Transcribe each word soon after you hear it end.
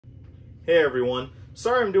Hey everyone,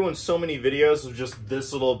 sorry I'm doing so many videos of just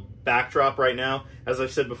this little backdrop right now. As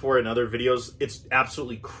I've said before in other videos, it's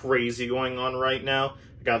absolutely crazy going on right now.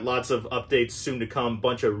 I got lots of updates soon to come,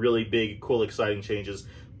 bunch of really big, cool, exciting changes.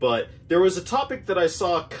 But there was a topic that I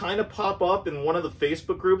saw kind of pop up in one of the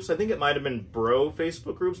Facebook groups, I think it might have been Bro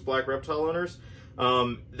Facebook groups, Black Reptile Owners,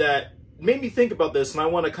 that made me think about this, and I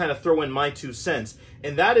want to kind of throw in my 2 cents.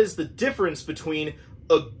 And that is the difference between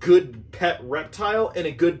a good pet reptile and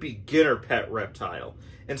a good beginner pet reptile.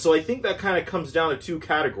 And so I think that kind of comes down to 2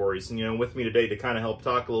 categories. And, with me today to kind of help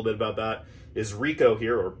talk a little bit about that is Rico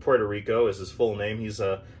here, or Puerto Rico is his full name. He's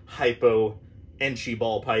a hypo enchi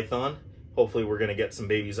ball python. Hopefully we're going to get some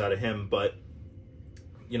babies out of him. But,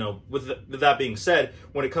 with that being said,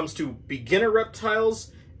 when it comes to beginner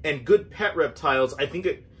reptiles and good pet reptiles, I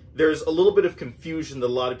think there's a little bit of confusion that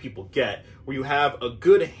a lot of people get, where you have a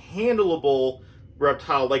good handleable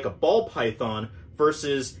reptile like a ball python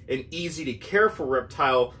versus an easy to care for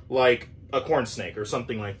reptile like a corn snake or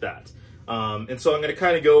something like that. And so I'm going to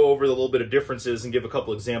kind of go over the little bit of differences and give a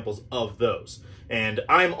couple examples of those. And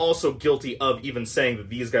I'm also guilty of even saying that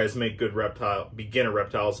these guys make good beginner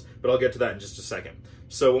reptiles, but I'll get to that in just a second.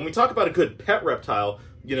 So when we talk about a good pet reptile,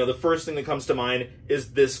 the first thing that comes to mind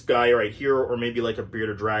is this guy right here, or maybe like a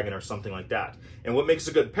bearded dragon or something like that. And what makes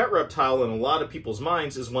a good pet reptile in a lot of people's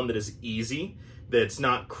minds is one that is easy, that's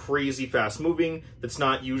not crazy fast moving, that's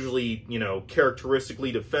not usually,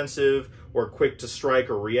 characteristically defensive or quick to strike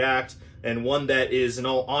or react, and one that is, in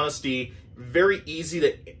all honesty, very easy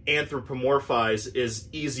to anthropomorphize, as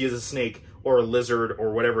easy as a snake or a lizard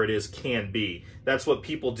or whatever it is can be. That's what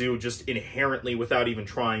people do just inherently without even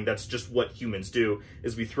trying. That's just what humans do,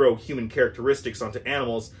 is we throw human characteristics onto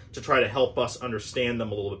animals to try to help us understand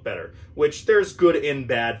them a little bit better, which there's good and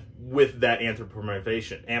bad with that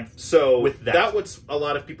anthropomorphization. And so with that, what a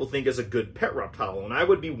lot of people think is a good pet reptile, and I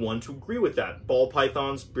would be one to agree with that. Ball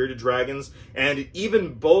pythons, bearded dragons, and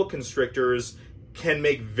even boa constrictors can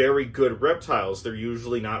make very good reptiles. They're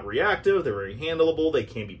usually not reactive, they're very handleable, they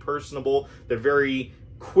can be personable, they're very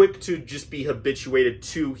quick to just be habituated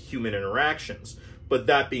to human interactions. But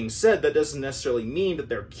that being said, that doesn't necessarily mean that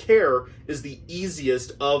their care is the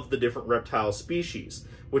easiest of the different reptile species,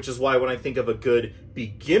 which is why when I think of a good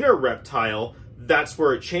beginner reptile, that's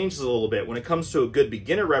where it changes a little bit when it comes to a good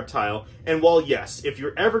beginner reptile. And while yes, if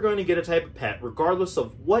you're ever going to get a type of pet, regardless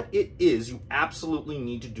of what it is, you absolutely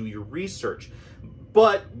need to do your research.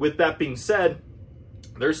 But with that being said,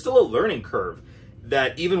 there's still a learning curve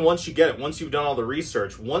that even once you get it, once you've done all the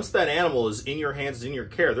research, once that animal is in your hands, in your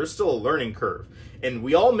care, there's still a learning curve. And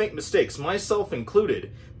we all make mistakes, myself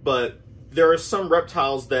included, but there are some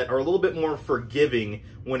reptiles that are a little bit more forgiving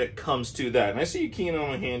when it comes to that. And I see you keying on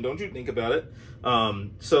my hand, don't you think about it?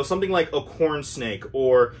 So something like a corn snake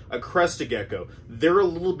or a crested gecko, they're a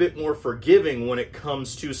little bit more forgiving when it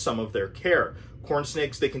comes to some of their care. Corn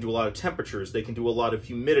snakes, they can do a lot of temperatures, they can do a lot of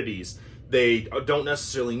humidities. They don't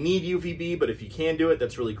necessarily need UVB, but if you can do it,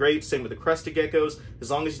 that's really great. Same with the crested geckos. As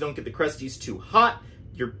long as you don't get the cresties too hot,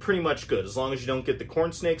 you're pretty much good. As long as you don't get the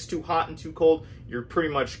corn snakes too hot and too cold, you're pretty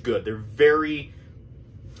much good. They're very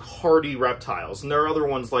hardy reptiles, and there are other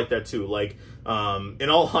ones like that too. Like, in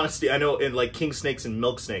all honesty, I know in like king snakes and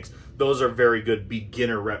milk snakes, those are very good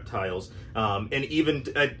beginner reptiles. And even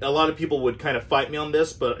a lot of people would kind of fight me on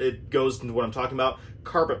this, but it goes into what I'm talking about.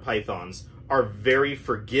 Carpet pythons are very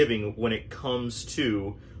forgiving when it comes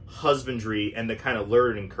to husbandry and the kind of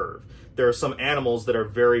learning curve. There are some animals that are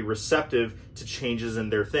very receptive to changes in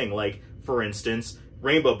their thing. Like, for instance,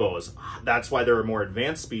 rainbow boas. That's why they're a more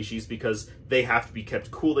advanced species, because they have to be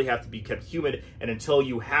kept cool, they have to be kept humid, and until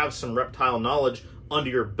you have some reptile knowledge under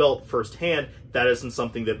your belt firsthand, that isn't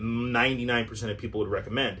something that 99% of people would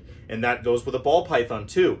recommend. And that goes with a ball python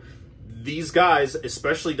too. These guys,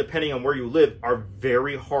 especially depending on where you live, are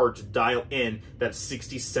very hard to dial in that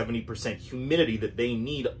 60-70% humidity that they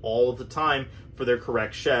need all of the time for their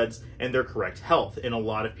correct sheds and their correct health. And a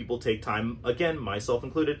lot of people take time, again, myself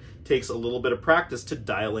included, takes a little bit of practice to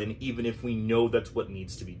dial in, even if we know that's what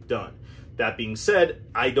needs to be done. That being said,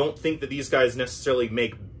 I don't think that these guys necessarily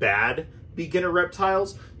make bad beginner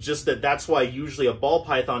reptiles, just that's why usually a ball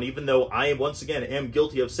python, even though I, once again, am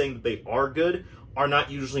guilty of saying that they are good, are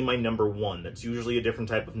not usually my number one. That's usually a different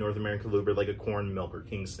type of North American lubrid, like a corn, milk, or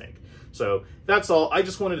king snake. So that's all. I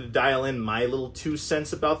just wanted to dial in my little 2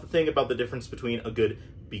 cents about the difference between a good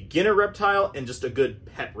beginner reptile and just a good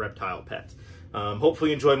pet reptile pet.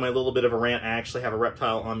 Hopefully you enjoyed my little bit of a rant. I actually have a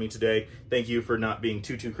reptile on me today. Thank you for not being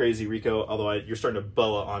too crazy, Rico, although you're starting to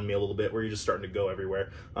boa on me a little bit where you're just starting to go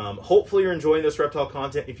everywhere. Hopefully you're enjoying this reptile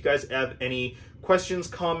content. If you guys have any questions,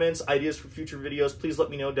 comments, ideas for future videos, please let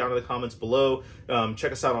me know down in the comments below.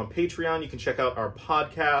 Check us out on Patreon. You can check out our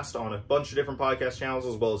podcast on a bunch of different podcast channels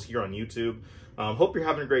as well as here on YouTube. Hope you're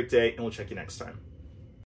having a great day, and we'll check you next time.